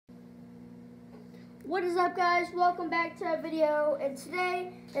What is up, guys? Welcome back to a video, and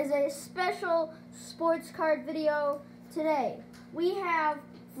today is a special sports card video. Today we have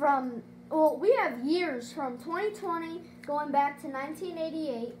years from 2020 going back to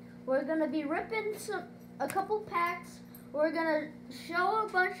 1988. We're gonna be ripping a couple packs. We're gonna show a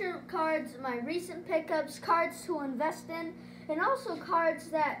bunch of cards, my recent pickups, cards to invest in, and also cards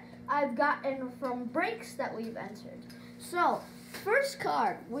that I've gotten from breaks that we've entered. So, first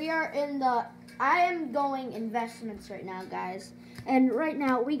card, I am going investments right now, guys. And right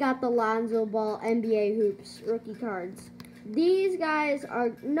now, we got the LISLE Ball NBA Hoops rookie cards. These guys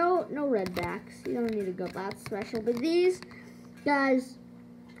are no red backs. You don't need to go that special. But these guys,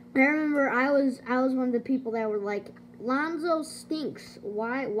 I remember I was one of the people that were like, Lonzo stinks.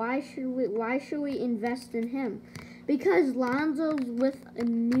 Why should we invest in him? Because Lonzo's with a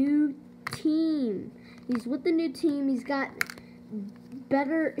new team. He's with the new team. He's got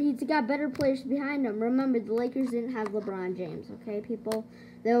better players behind him. Remember, the Lakers didn't have LeBron James, okay, people?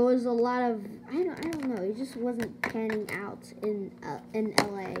 There was a lot of I don't know. He just wasn't panning out in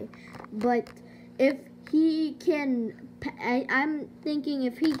LA. But if he can, I'm thinking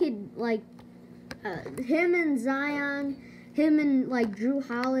if he could, like, him and Zion, him and like Drew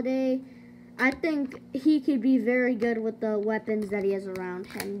Holiday, I think he could be very good with the weapons that he has around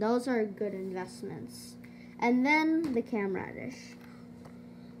him. Those are good investments. And then the Cam Reddish.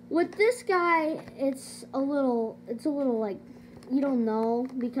 With this guy, it's a little like, you don't know,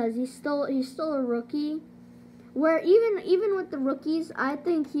 because he's still a rookie. Where even with the rookies, I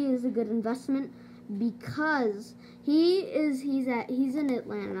think he is a good investment because he's in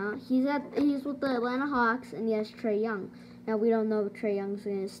Atlanta. He's with the Atlanta Hawks, and he has Trae Young. Now we don't know if Trae Young's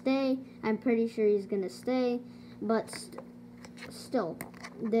gonna stay. I'm pretty sure he's gonna stay, but still,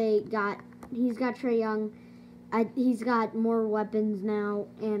 he's got Trae Young. He's got more weapons now,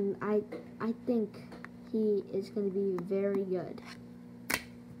 and I think he is going to be very good.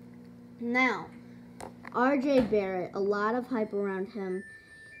 Now, RJ Barrett, a lot of hype around him.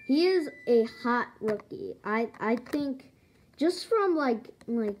 He is a hot rookie. I think just from like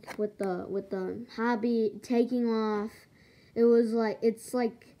with the hobby taking off, it's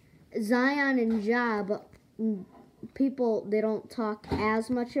like Zion and Ja, but people, they don't talk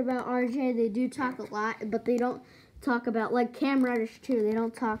as much about RJ. They do talk a lot, but they don't talk about, like Cam Reddish too, they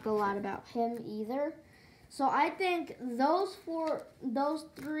don't talk a lot about him either. So I think those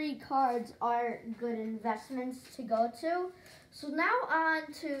three cards are good investments to go to. So now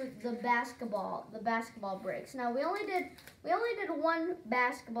on to the basketball breaks. Now we only did one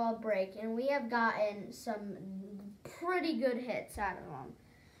basketball break, and we have gotten some pretty good hits out of them.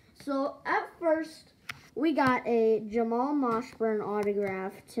 So at first, we got a Jamal Mashburn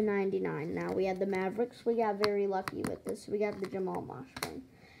autograph to 99. Now, we had the Mavericks. We got very lucky with this. We got the Jamal Mashburn.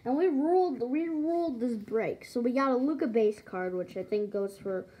 And we ruled this break. So we got a Luka base card, which I think goes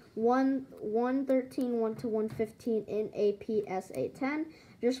for 113, 1 to 115 in a PSA 10.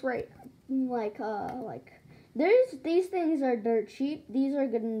 Just right, these things are dirt cheap. These are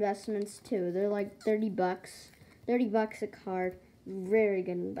good investments too. They're like $30. $30 a card. Very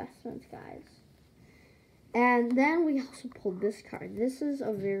good investments, guys. And then we also pulled this card. This is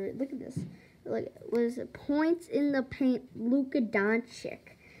a very, look at this. Like, what is it? Points in the paint, Luka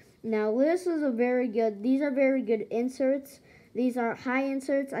Doncic. Now, this is these are very good inserts. These are high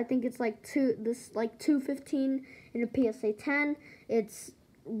inserts. I think it's like 215 in a PSA 10. It's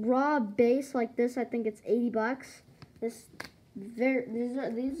raw base like this. I think it's $80. These are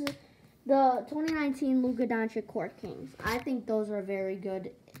the 2019 Luka Doncic Court Kings. I think those are very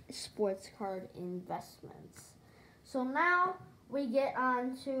good sports card investments. So now we get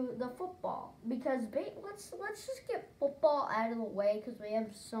on to the football, because let's just get football out of the way, because we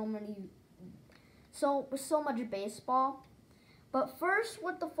have so much baseball. But first,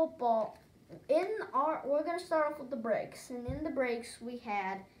 with the football, we're gonna start off with the breaks, and in the breaks we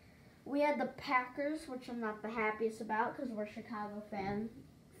had the Packers, which I'm not the happiest about because we're Chicago fans.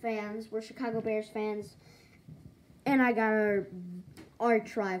 We're Chicago Bears fans, and I got our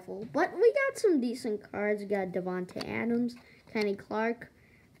arch rival. But we got some decent cards. We got Devontae Adams, Kenny Clark.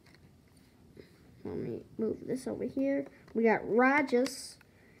 Let me move this over here. We got Rodgers.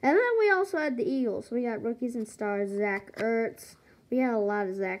 And then we also had the Eagles. We got rookies and stars, Zach Ertz. We had a lot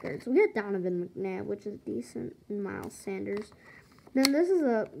of Zach Ertz. We got Donovan McNabb, which is decent, and Miles Sanders. Then this is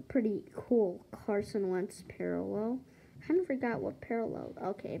a pretty cool Carson Wentz parallel. I kind of forgot what parallel.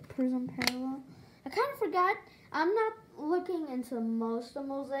 Okay, Prism parallel. I kind of forgot. I'm not looking into most of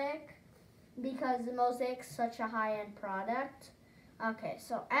Mosaic because the Mosaic's such a high-end product. Okay,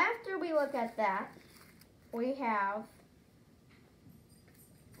 so after we look at that, we have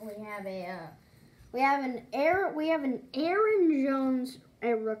We have an Aaron Jones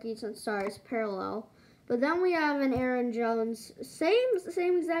at Rookies and Stars parallel. But then we have an Aaron Jones,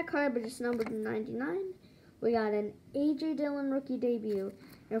 same exact card, but just numbered to 99. We got an A.J. Dillon rookie debut.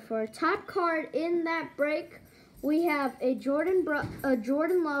 And for a top card in that break, we have a Jordan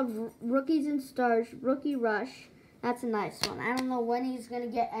Love Rookies and Stars rookie rush. That's a nice one. I don't know when he's gonna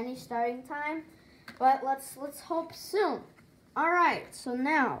get any starting time, but let's hope soon. All right, so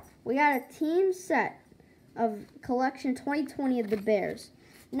now we got a team set of collection 2020 of the Bears.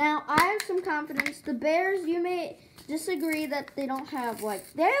 Now, I have some confidence. The Bears, you may disagree that they don't have,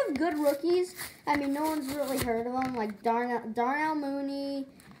 they have good rookies. I mean, no one's really heard of them, like Darnell Mooney.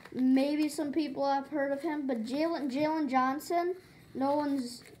 Maybe some people have heard of him, but Jalen Johnson, no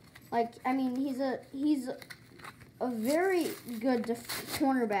one's, he's a very good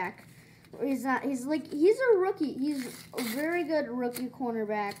cornerback. He's a rookie. He's a very good rookie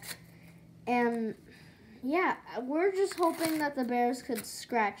cornerback. And yeah, we're just hoping that the Bears could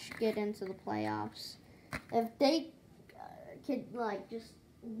get into the playoffs. If they could, just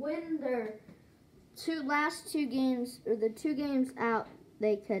win their last two games, or the 2 games out,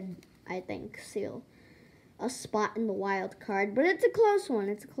 they could, I think, seal a spot in the wild card. But it's a close one.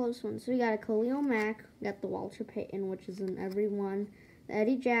 It's a close one. So we got a Khalil Mack, we got the Walter Payton, which is in every one. The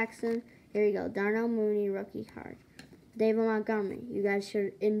Eddie Jackson. Here you go. Darnell Mooney, rookie card. David Montgomery. You guys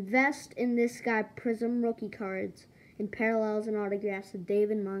should invest in this guy, Prism rookie cards and parallels and autographs of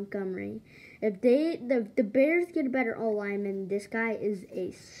David Montgomery. If the Bears get a better O-lineman, this guy is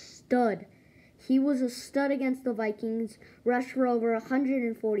a stud. He was a stud against the Vikings, rushed for over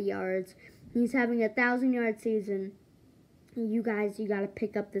 140 yards. He's having a 1,000-yard season. You guys, you got to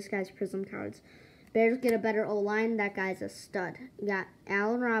pick up this guy's Prism cards. Bears get a better O-line, that guy's a stud. You got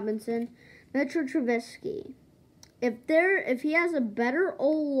Allen Robinson, Mitchell Trubisky. If he has a better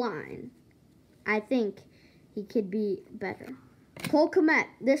O-line, I think he could be better. Cole Kmet,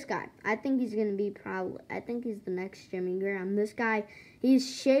 this guy, I think he's going to be I think he's the next Jimmy Graham. This guy, he's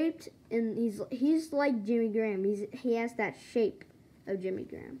shaped, and he's like Jimmy Graham. He has that shape of Jimmy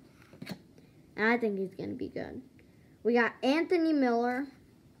Graham. And I think he's going to be good. We got Anthony Miller,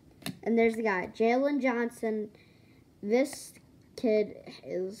 and there's the guy, Jalen Johnson. This kid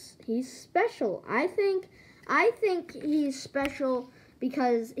he's special. I think he's special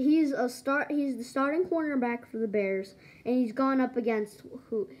because he's the starting cornerback for the Bears, and he's gone up against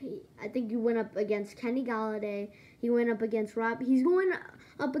I think he went up against Kenny Galladay. He went up against He's going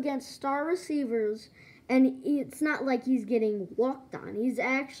up against star receivers, and it's not like he's getting walked on. He's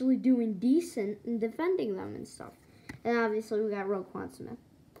actually doing decent and defending them and stuff. And obviously we got Roquan Smith.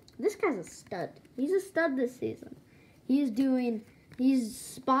 This guy's a stud. He's a stud this season. He's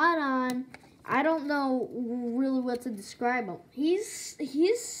spot on. I don't know really what to describe him. He's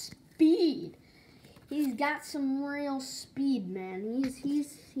speed. He's got some real speed, man.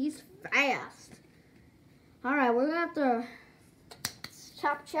 He's fast. All right, we're gonna have to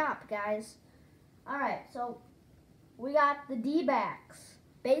chop, guys. All right, so we got the D-backs,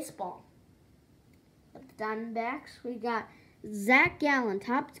 baseball. The Diamondbacks, we got Zach Gallen,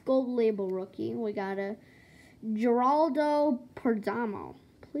 top gold label rookie. We got a Geraldo Perdomo.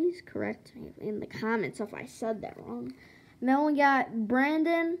 Please correct me in the comments if I said that wrong. And then we got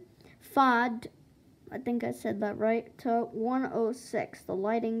Brandon Fod. I think I said that right. To 106. The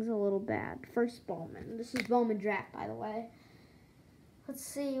lighting's a little bad. First Bowman. This is Bowman draft, by the way. Let's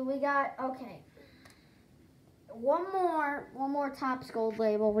see. We got, okay. One more Topps Gold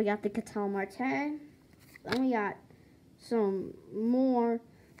label. We got the Ketel Marte. Then we got some more.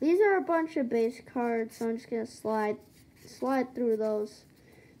 These are a bunch of base cards, so I'm just gonna slide through those.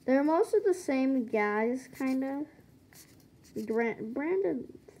 They're most of the same guys, kind of. Brandon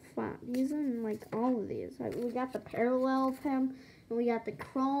Font, he's in like all of these. We got the parallel of him, and we got the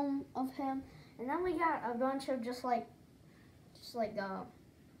chrome of him, and then we got a bunch of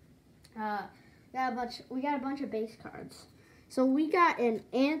we got a bunch of base cards. So we got an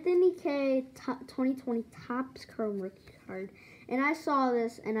Anthony K 2020 Topps Chrome rookie card. And I saw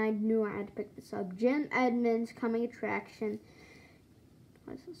this, and I knew I had to pick this up. Jim Edmonds, coming attraction.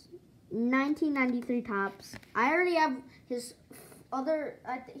 What is this? 1993 Topps. I already have his other,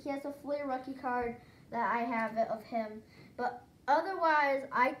 he has a Flair rookie card that I have of him. But otherwise,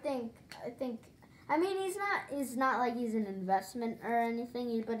 I mean, he's not like he's an investment or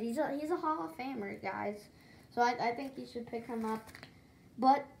anything, but he's a Hall of Famer, guys. So I think you should pick him up.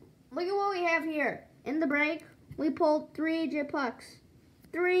 But look at what we have here. In the break, we pulled 3 AJ Pucks.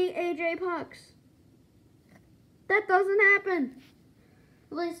 3 AJ Pucks. That doesn't happen.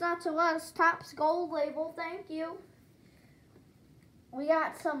 At least not to us. Topps Gold label, thank you. we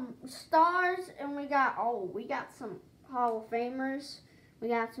got some stars, and we got some Hall of Famers. We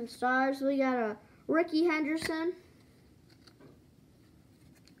got some stars. We got a Ricky Henderson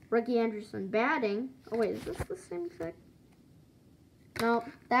batting. Oh wait, is this the same thing? No,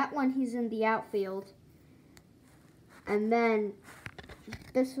 that one he's in the outfield. And then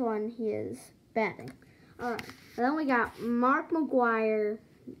this one he is batting. All right. And then we got Mark McGwire.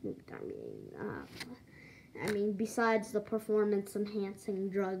 I mean, besides the performance-enhancing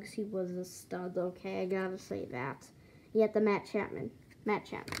drugs, he was a stud. Okay, I gotta say that. You got the Matt Chapman.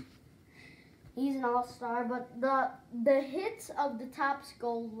 He's an all-star, but the hits of the Topps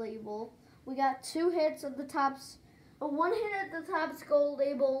Gold Label, we got 2 hits of the Topps, 1 hit at the Topps Gold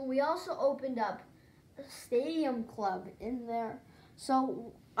Label, and we also opened up a Stadium Club in there.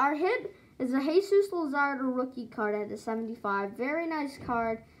 So our hit is a Jesus Luzardo rookie card at a 75. Very nice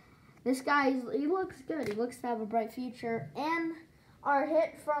card. This guy, he looks good. He looks to have a bright future. And our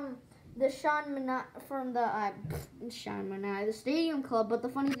hit from the the Stadium Club. But the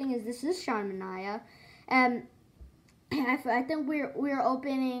funny thing is, this is Sean Manaea, and I think we're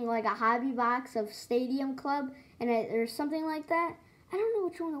opening like a hobby box of Stadium Club, and or something like that. I don't know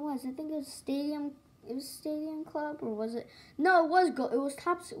which one it was. I think it was Stadium. It was Stadium Club, or was it? No, it was Gold. It was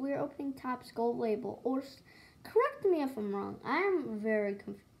Topps. We were opening Topps Gold Label. Or correct me if I'm wrong. I am very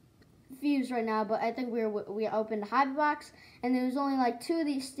confused right now, but I think we opened a hobby box, and there was only like 2 of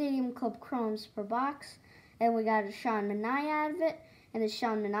these Stadium Club Chromes per box, and we got a Sean Manaea out of it. And the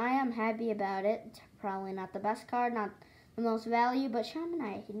Sean Manaea, I'm happy about it. Probably not the best card, not the most value, but Sean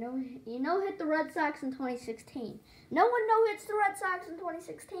Manaea, he hit the Red Sox in 2016. No one no-hits the Red Sox in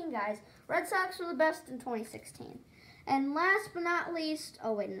 2016, guys. Red Sox were the best in 2016. And last but not least,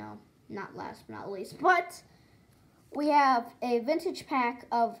 oh wait, no, not last but not least, but we have a vintage pack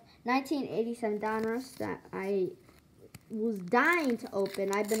of 1987Donruss that I was dying to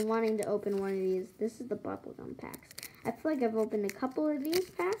open. I've been wanting to open one of these. This is the bubblegum packs. I feel like I've opened a couple of these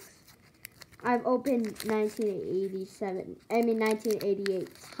packs. I've opened 1988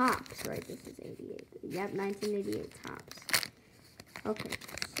 Topps, right? This is 88. Yep, 1988 Topps. Okay,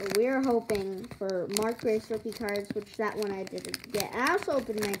 so we're hoping for Mark Grace rookie cards, which that one I didn't get. I also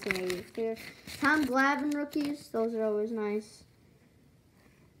opened 1980s here. Tom Glavine rookies, those are always nice.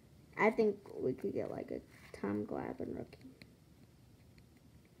 I think we could get like a Tom Glavine rookie.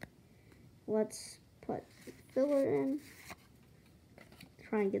 Let's put filler in.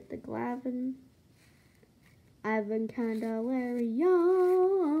 Try and get the Glavine. Ivan Candelario.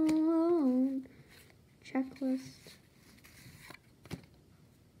 Checklist.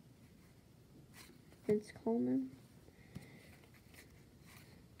 Vince Coleman.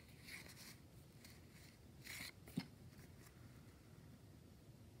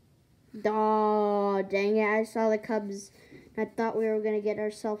 Oh, dang it. I saw the Cubs. I thought we were going to get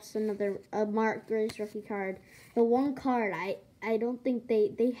ourselves another Mark Grace rookie card. The one card, I don't think they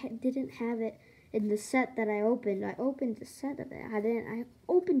didn't have it in the set that I opened. I opened the set of it. I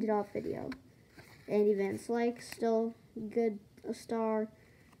opened it off video. Andy Van Slyke, still good, a star.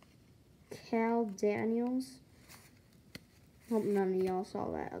 Cal Daniels. Hope none of y'all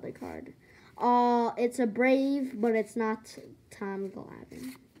saw that other card. It's a Brave, but it's not Tom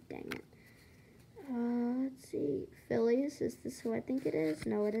Glavine. Dang it. Let's see. Phillies, is this who I think it is?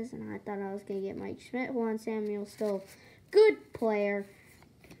 No, it isn't. I thought I was going to get Mike Schmidt. Juan Samuel, still good player.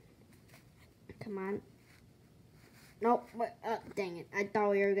 Come on. Nope. Dang it. I thought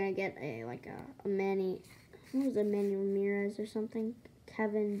we were going to get a Manny. What was it? Manny Ramirez or something?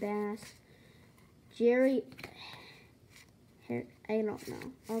 Kevin Bass. Jerry. I don't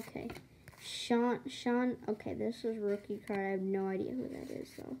know. Okay. Sean. Okay, this is rookie card. I have no idea who that is,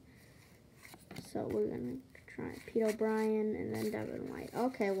 though. So we're going to try Pete O'Brien and then Devin White.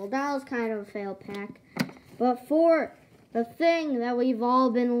 Okay, well, that was kind of a failed pack. But for the thing that we've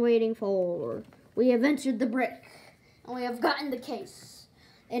all been waiting for, we have entered the brick. And we have gotten the case.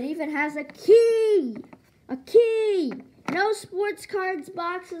 It even has a key. A key. No sports cards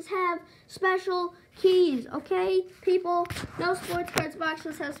boxes have special keys, okay, people? No sports cards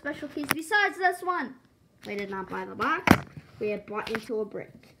boxes have special keys besides this one. We did not buy the box. We have bought into a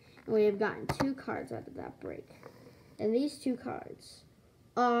brick. And we have gotten 2 cards out of that break. And these 2 cards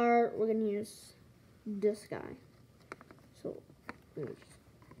are, we're going to use this guy. So, let me just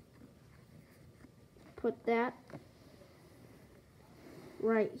put that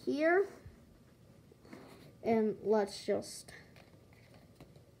right here. And let's just,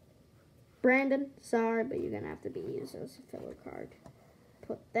 Brandon, sorry, but you're going to have to be used as a filler card.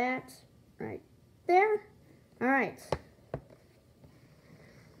 Put that right there. All right.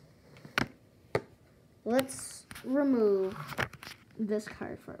 Let's remove this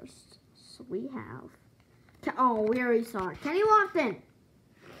card first. So we have, oh, we already saw it. Kenny Lofton,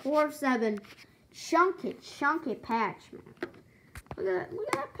 4 of 7. Chunky patch, man. Look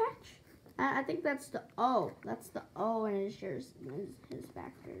at that patch. I think that's the O. That's the O in his jersey, his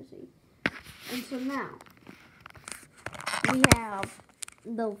back jersey. And so now we have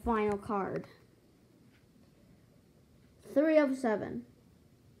the final card. 3 of 7.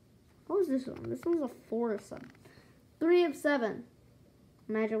 What was this one? This one's a 4 of 7. 3 of 7.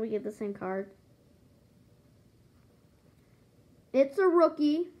 Imagine we get the same card. It's a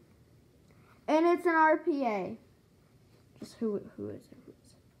rookie, and it's an RPA. Just who is it? Who is it?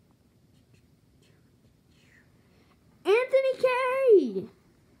 Anthony K.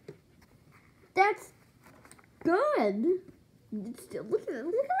 That's good. Still, look at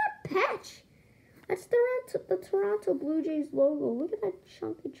that patch. That's the Toronto Blue Jays logo. Look at that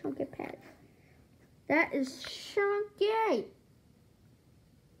chunky patch. That is chunky.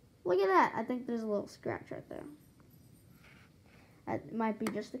 Look at that. I think there's a little scratch right there. That might be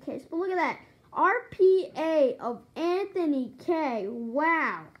just the case. But look at that. RPA of Anthony K.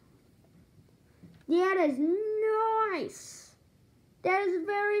 Wow. That is nice. That is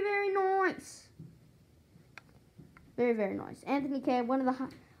very, very nice. Very, very nice. Anthony K. One of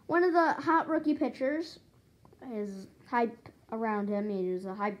the hot rookie pitchers. His hype around him. He is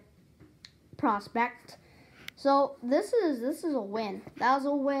a hype prospect. So this is a win. That was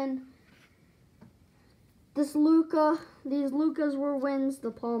a win. These Lucas were wins. The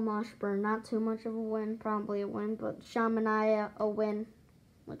Paul Moshburn, not too much of a win, probably a win, but Sean Manaea, a win.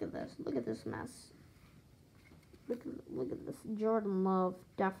 Look at this. Look at this mess. Look at this. Jordan Love,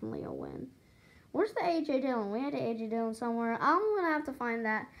 definitely a win. Where's the A.J. Dillon? We had an A.J. Dillon somewhere. I'm going to have to find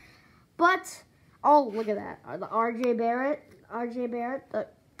that. But, oh, look at that. The R.J. Barrett, the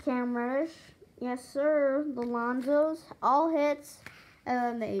Cam Reddish. Yes, sir. The Lonzos, all hits. And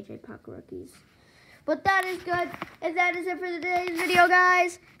then the A.J. Puck rookies. But that is good. And that is it for today's video,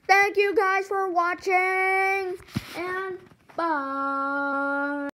 guys. Thank you guys for watching.